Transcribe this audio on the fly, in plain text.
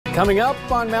Coming up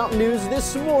on Mountain News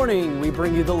this morning, we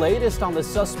bring you the latest on the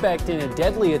suspect in a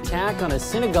deadly attack on a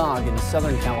synagogue in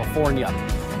Southern California.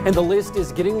 And the list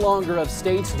is getting longer of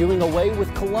states doing away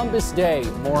with Columbus Day.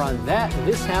 More on that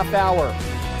this half hour.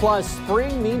 Plus,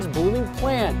 spring means blooming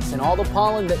plants and all the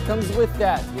pollen that comes with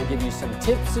that. We'll give you some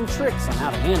tips and tricks on how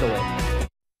to handle it.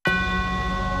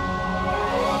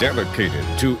 Dedicated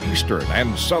to Eastern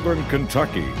and Southern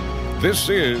Kentucky, this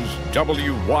is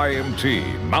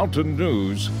WYMT Mountain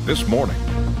News This Morning.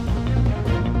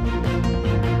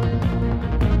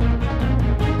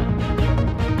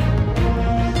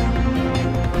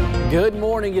 Good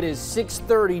morning. It is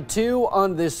 6:32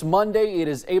 on this Monday. It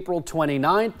is April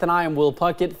 29th, and I am Will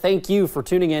Puckett. Thank you for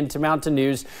tuning in to Mountain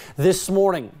News this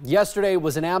morning. Yesterday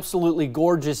was an absolutely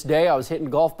gorgeous day. I was hitting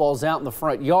golf balls out in the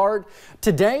front yard.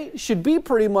 Today should be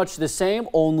pretty much the same,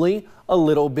 only a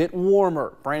little bit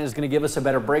warmer. Brandon's going to give us a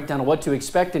better breakdown of what to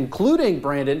expect, including,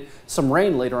 Brandon, some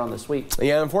rain later on this week.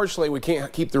 Yeah, unfortunately, we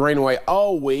can't keep the rain away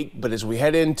all week, but as we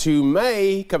head into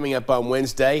May, coming up on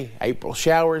Wednesday, April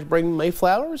showers bring May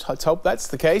flowers. Let's hope that's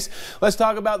the case. Let's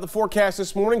talk about the forecast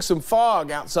this morning. Some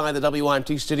fog outside the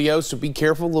WYMT studios, so be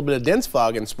careful. A little bit of dense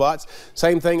fog in spots.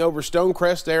 Same thing over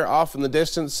Stonecrest there off in the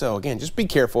distance. So again, just be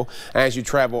careful as you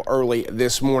travel early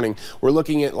this morning. We're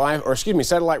looking at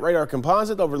satellite radar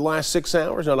composite over the last 6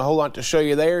 hours. Not a whole lot to show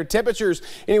you there. Temperatures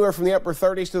anywhere from the upper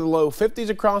 30s to the low 50s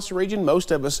across the region. Most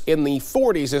of us in the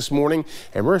 40s this morning,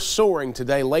 and we're soaring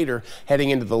today later, heading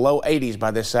into the low 80s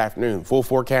by this afternoon. Full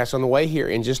forecast on the way here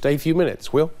in just a few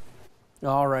minutes. Will?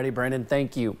 Alrighty, Brandon,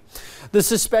 thank you. The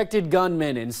suspected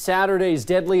gunman in Saturday's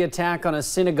deadly attack on a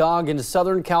synagogue in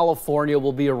Southern California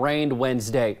will be arraigned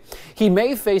Wednesday. He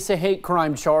may face a hate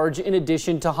crime charge in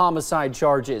addition to homicide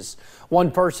charges.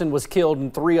 One person was killed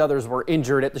and 3 others were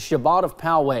injured at the Shabbat of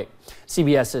Poway.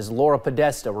 CBS's Laura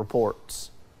Podesta reports.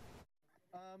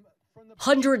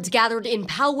 Hundreds gathered in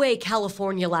Poway,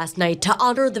 California last night to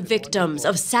honor the victims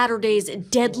of Saturday's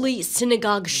deadly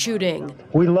synagogue shooting.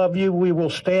 We love you. We will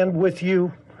stand with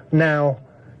you now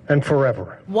and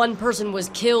forever. One person was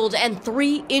killed and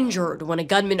 3 injured when a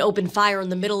gunman opened fire in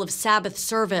the middle of Sabbath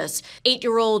service.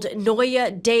 8-year-old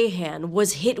Noya Dahan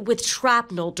was hit with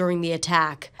shrapnel during the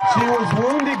attack. She was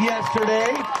wounded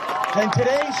yesterday, and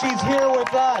today she's here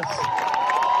with us.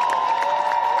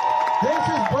 This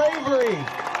is bravery.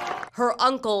 Her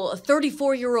uncle,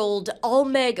 34-year-old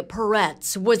Almeg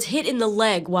Peretz, was hit in the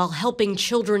leg while helping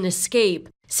children escape.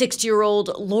 60-year-old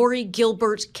Lori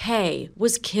Gilbert Kay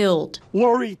was killed.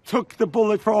 Lori took the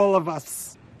bullet for all of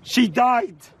us. She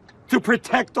died to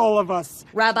protect all of us.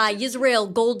 Rabbi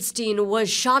Yisrael Goldstein was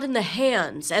shot in the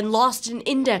hands and lost an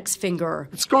index finger.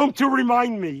 It's going to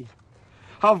remind me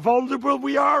how vulnerable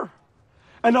we are,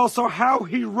 and also how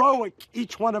heroic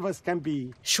each one of us can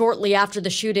be. Shortly after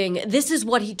the shooting, this is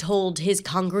what he told his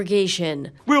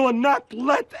congregation. We will not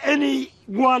let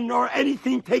anyone or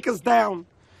anything take us down.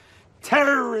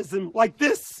 Terrorism like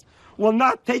this will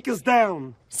not take us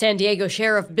down. San Diego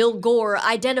Sheriff Bill Gore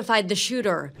identified the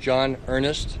shooter. John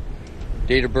Ernest,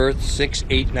 date of birth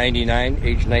 6/8/99,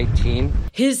 age 19.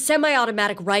 His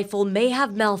semi-automatic rifle may have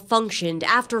malfunctioned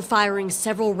after firing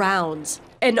several rounds.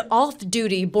 An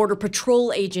off-duty Border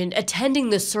Patrol agent attending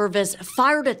the service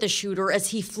fired at the shooter as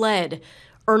he fled.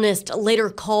 Ernest later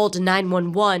called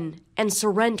 911 and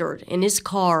surrendered in his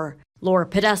car. Laura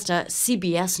Podesta,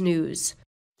 CBS News.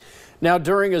 Now,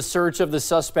 during a search of the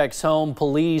suspect's home,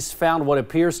 police found what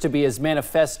appears to be his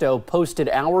manifesto posted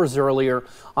hours earlier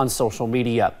on social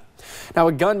media. Now,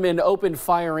 a gunman opened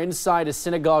fire inside a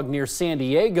synagogue near San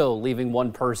Diego, leaving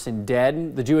 1 person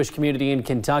dead. The Jewish community in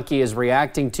Kentucky is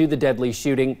reacting to the deadly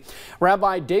shooting.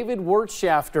 Rabbi David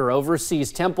Wirtschafter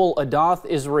oversees Temple Adath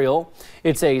Israel.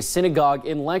 It's a synagogue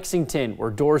in Lexington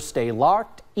where doors stay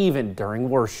locked even during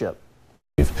worship.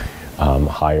 We've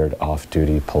hired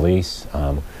off-duty police.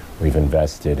 We've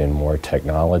invested in more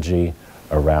technology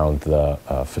around the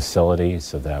facility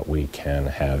so that we can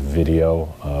have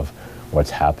video of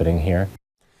what's happening here.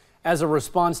 As a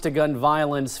response to gun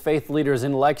violence, faith leaders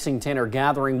in Lexington are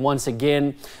gathering once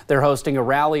again. They're hosting a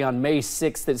rally on May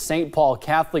 6th at St. Paul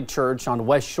Catholic Church on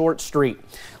West Short Street.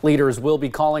 Leaders will be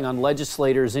calling on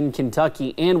legislators in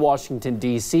Kentucky and Washington,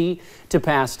 D.C. to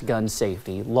pass gun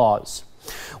safety laws.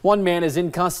 One man is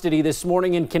in custody this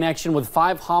morning in connection with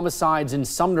 5 homicides in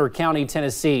Sumner County,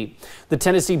 Tennessee. The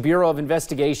Tennessee Bureau of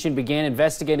Investigation began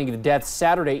investigating the deaths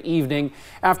Saturday evening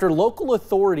after local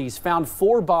authorities found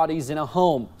 4 bodies in a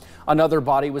home. Another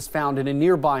body was found in a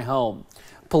nearby home.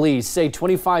 Police say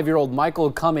 25-year-old Michael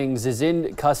Cummings is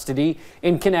in custody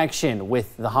in connection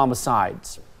with the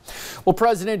homicides. Well,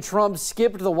 President Trump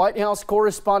skipped the White House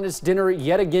Correspondents' Dinner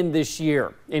yet again this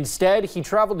year. Instead, he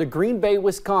traveled to Green Bay,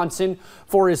 Wisconsin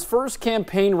for his first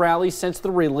campaign rally since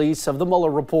the release of the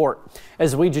Mueller report.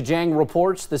 As Weijia Jiang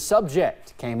reports, the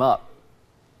subject came up.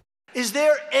 Is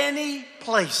there any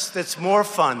place that's more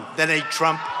fun than a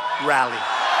Trump rally?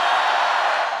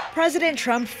 President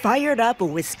Trump fired up a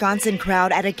Wisconsin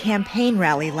crowd at a campaign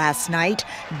rally last night,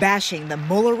 bashing the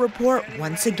Mueller report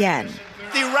once again.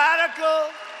 The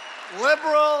radical,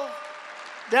 liberal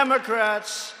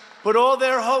Democrats put all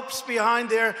their hopes behind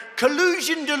their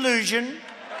collusion delusion.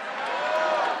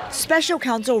 Special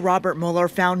counsel Robert Mueller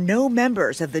found no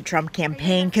members of the Trump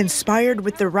campaign conspired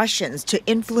with the Russians to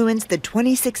influence the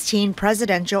 2016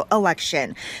 presidential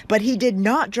election, but he did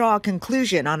not draw a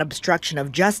conclusion on obstruction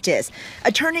of justice.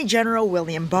 Attorney General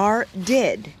William Barr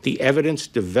did. The evidence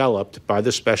developed by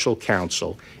the special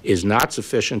counsel is not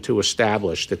sufficient to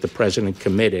establish that the president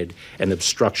committed an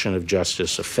obstruction of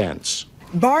justice offense.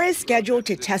 Barr is scheduled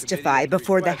to testify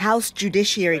before the House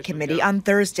Judiciary Committee on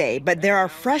Thursday, but there are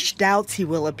fresh doubts he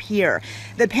will appear.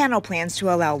 The panel plans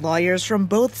to allow lawyers from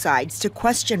both sides to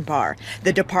question Barr.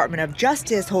 The Department of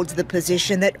Justice holds the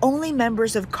position that only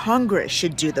members of Congress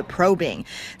should do the probing.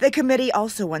 The committee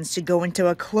also wants to go into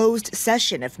a closed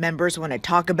session if members want to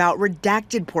talk about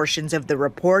redacted portions of the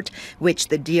report, which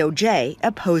the DOJ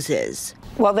opposes.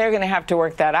 Well, they're going to have to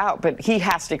work that out, but he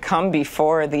has to come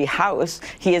before the House.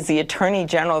 He is the Attorney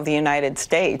General of the United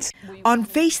States. On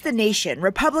Face the Nation,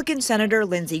 Republican Senator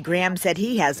Lindsey Graham said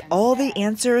he has all the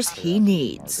answers he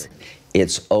needs.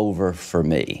 It's over for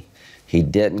me. He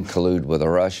didn't collude with the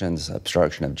Russians.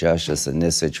 Obstruction of justice in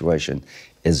this situation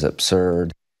is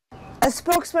absurd. A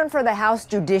spokesman for the House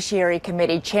Judiciary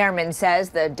Committee chairman says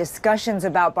the discussions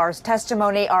about Barr's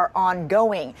testimony are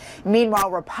ongoing. Meanwhile,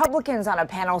 Republicans on a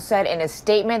panel said in a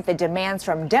statement the demands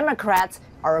from Democrats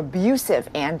are abusive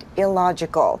and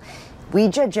illogical.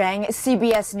 Weijia Jiang,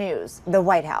 CBS News, the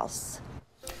White House.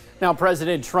 Now,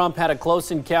 President Trump had a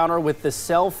close encounter with the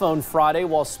cell phone Friday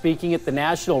while speaking at the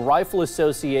National Rifle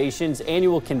Association's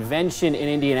annual convention in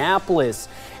Indianapolis.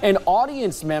 An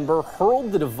audience member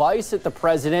hurled the device at the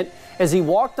president as he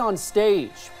walked on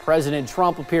stage. President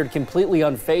Trump appeared completely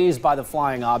unfazed by the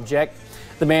flying object.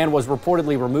 The man was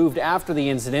reportedly removed after the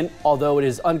incident, although it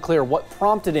is unclear what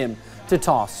prompted him to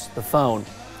toss the phone.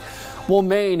 Well,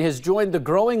 Maine has joined the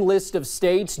growing list of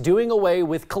states doing away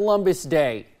with Columbus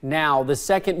Day. Now, the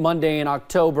second Monday in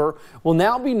October will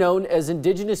now be known as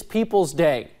Indigenous Peoples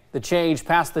Day. The change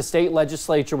passed the state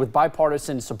legislature with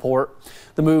bipartisan support.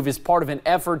 The move is part of an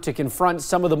effort to confront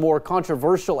some of the more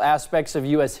controversial aspects of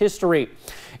U.S. history.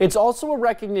 It's also a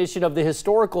recognition of the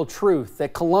historical truth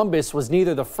that Columbus was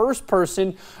neither the first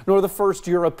person nor the first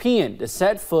European to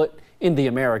set foot in the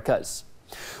Americas.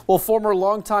 Well, former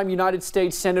longtime United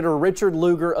States Senator Richard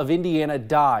Lugar of Indiana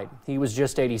died. He was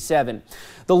just 87.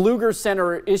 The Lugar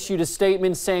Center issued a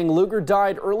statement saying Lugar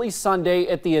died early Sunday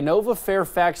at the Inova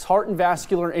Fairfax Heart and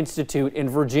Vascular Institute in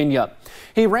Virginia.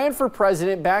 He ran for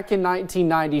president back in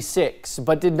 1996,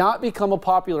 but did not become a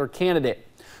popular candidate.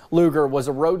 Lugar was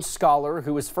a Rhodes Scholar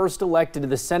who was first elected to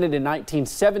the Senate in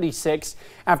 1976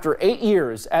 after 8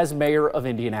 years as mayor of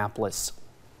Indianapolis.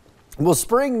 Well,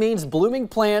 spring means blooming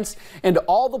plants and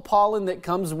all the pollen that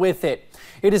comes with it.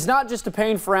 It is not just a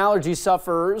pain for allergy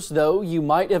sufferers, though. You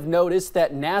might have noticed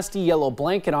that nasty yellow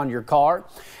blanket on your car.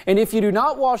 And if you do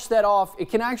not wash that off,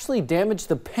 it can actually damage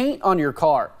the paint on your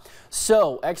car.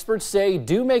 So experts say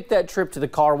do make that trip to the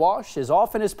car wash as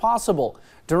often as possible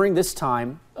during this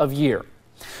time of year.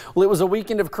 Well, it was a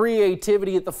weekend of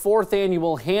creativity at the 4th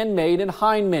annual Handmade in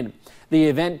Hindman. The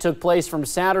event took place from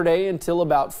Saturday until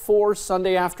about 4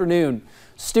 Sunday afternoon.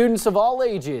 Students of all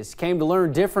ages came to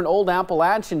learn different old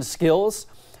Appalachian skills.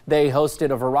 They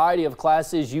hosted a variety of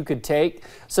classes you could take,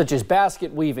 such as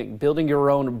basket weaving, building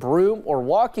your own broom or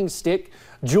walking stick,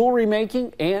 jewelry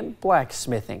making, and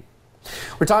blacksmithing.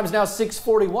 Our time is now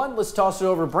 6:41. Let's toss it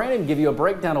over to Brandon and give you a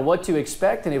breakdown of what to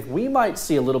expect and if we might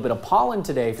see a little bit of pollen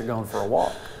today if you're going for a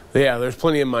walk. Yeah, there's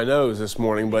plenty in my nose this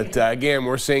morning, but again,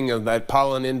 we're seeing that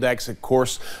pollen index, of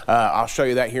course. I'll show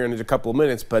you that here in a couple of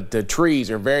minutes, but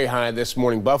trees are very high this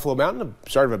morning. Buffalo Mountain,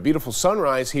 start of a beautiful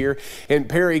sunrise here in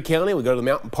Perry County. We go to the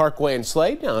Mountain Parkway in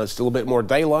Slade. Now it's a little bit more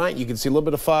daylight. You can see a little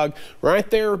bit of fog right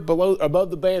there above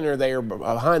the banner there,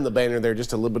 behind the banner there,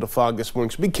 just a little bit of fog this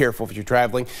morning, so be careful if you're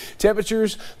traveling.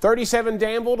 Temperatures 37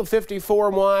 Danville to 54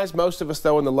 in Wise. Most of us,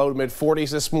 though, in the low to mid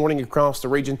 40s this morning across the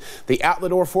region. The out the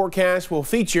door forecast will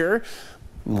feature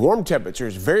warm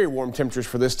temperatures, very warm temperatures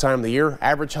for this time of the year.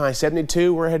 Average high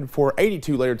 72. We're headed for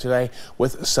 82 later today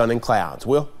with sun and clouds.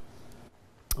 Will?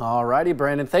 All righty,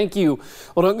 Brandon, thank you.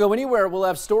 Well, don't go anywhere. We'll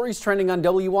have stories trending on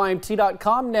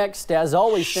WYMT.com next. As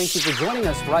always, thank you for joining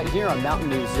us right here on Mountain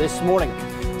News This Morning.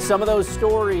 Some of those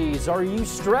stories: are you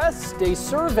stressed? A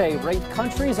survey ranked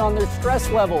countries on their stress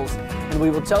levels, and we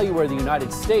will tell you where the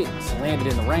United States landed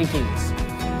in the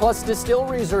rankings. Plus,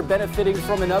 distilleries are benefiting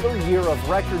from another year of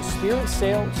record spirit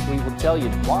sales. We will tell you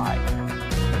why.